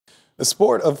The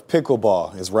sport of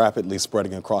pickleball is rapidly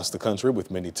spreading across the country, with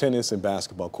many tennis and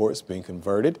basketball courts being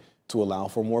converted to allow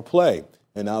for more play.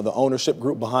 And now the ownership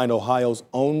group behind Ohio's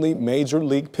only Major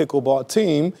League Pickleball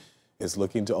team is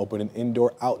looking to open an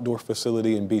indoor-outdoor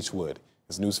facility in Beachwood.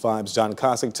 As News 5's John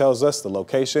Kosick tells us, the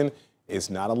location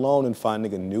is not alone in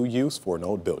finding a new use for an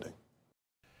old building.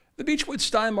 The Beachwood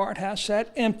Stein Mart has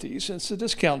sat empty since the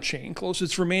discount chain closed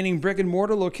its remaining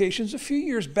brick-and-mortar locations a few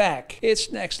years back.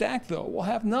 Its next act, though, will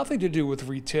have nothing to do with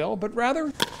retail, but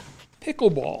rather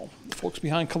pickleball. The folks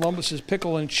behind Columbus's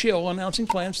Pickle and Chill announcing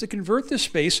plans to convert this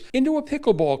space into a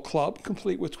pickleball club,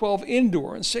 complete with 12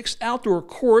 indoor and 6 outdoor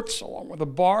courts, along with a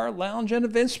bar, lounge, and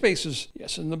event spaces.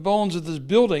 Yes, in the bones of this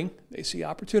building, they see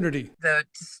opportunity. The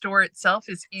store itself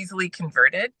is easily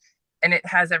converted, and it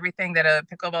has everything that a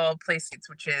pickleball place needs,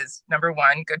 which is number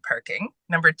 1, good parking,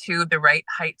 number 2, the right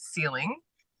height ceiling,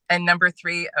 and number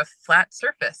 3, a flat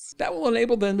surface. That will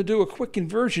enable them to do a quick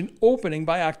conversion opening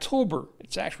by October.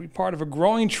 It's actually part of a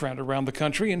growing trend around the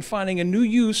country in finding a new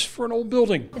use for an old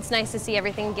building. It's nice to see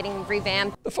everything getting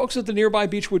revamped. The folks at the nearby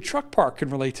Beachwood Truck Park can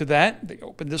relate to that. They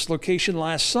opened this location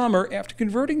last summer after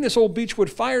converting this old Beachwood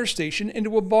fire station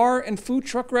into a bar and food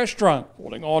truck restaurant,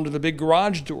 holding on to the big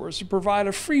garage doors to provide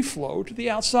a free flow to the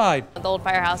outside. The old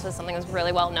firehouse was something that was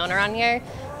really well known around here.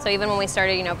 So even when we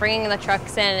started, bringing the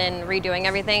trucks in and redoing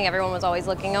everything, everyone was always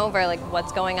looking over, like,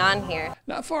 what's going on here?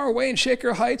 Not far away in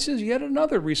Shaker Heights is yet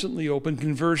another recently opened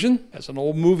conversion. As an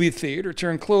old movie theater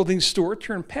turned clothing store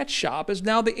turned pet shop is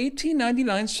now the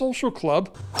 $18.99 Social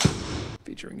Club,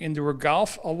 featuring indoor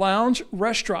golf, a lounge,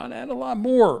 restaurant, and a lot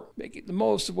more, making the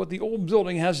most of what the old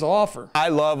building has to offer. I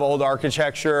love old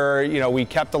architecture. We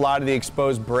kept a lot of the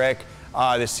exposed brick.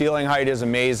 The ceiling height is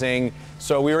amazing.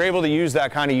 So we were able to use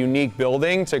that kind of unique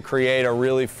building to create a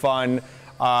really fun,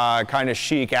 kind of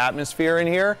chic atmosphere in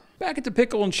here. Back at the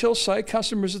Pickle and Chill site,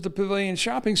 customers at the Pavilion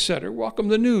Shopping Center welcome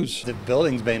the news. The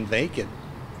building's been vacant,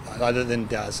 other than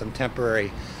some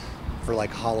temporary for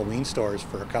like Halloween stores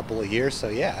for a couple of years. So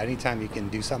yeah, anytime you can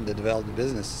do something to develop the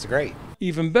business, it's great.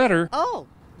 Even better. Oh,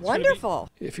 wonderful.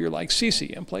 If you're like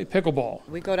Cece and play pickleball.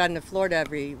 We go down to Florida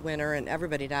every winter and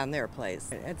everybody down there plays.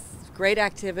 It's great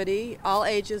activity. All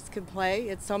ages can play.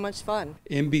 It's so much fun.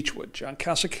 In Beachwood, John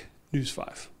Kosick, News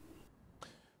 5.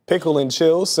 Pickle and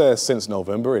Chill says since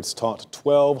November, it's taught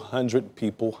 1,200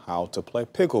 people how to play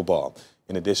pickleball,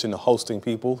 in addition to hosting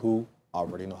people who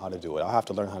already know how to do it. I'll have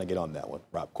to learn how to get on that one.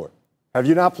 Rob Court. Have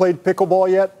you not played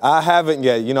pickleball yet? I haven't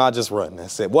yet. I just run.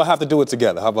 That's it. We'll have to do it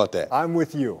together. How about that? I'm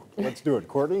with you. Let's do it.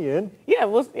 Courtney, you in?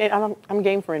 Yeah, I'm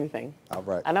game for anything. All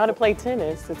right. I know how to play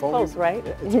tennis. It's close, right?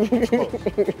 It's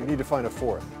close. We need to find a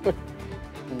fourth.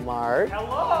 Mart.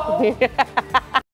 Hello!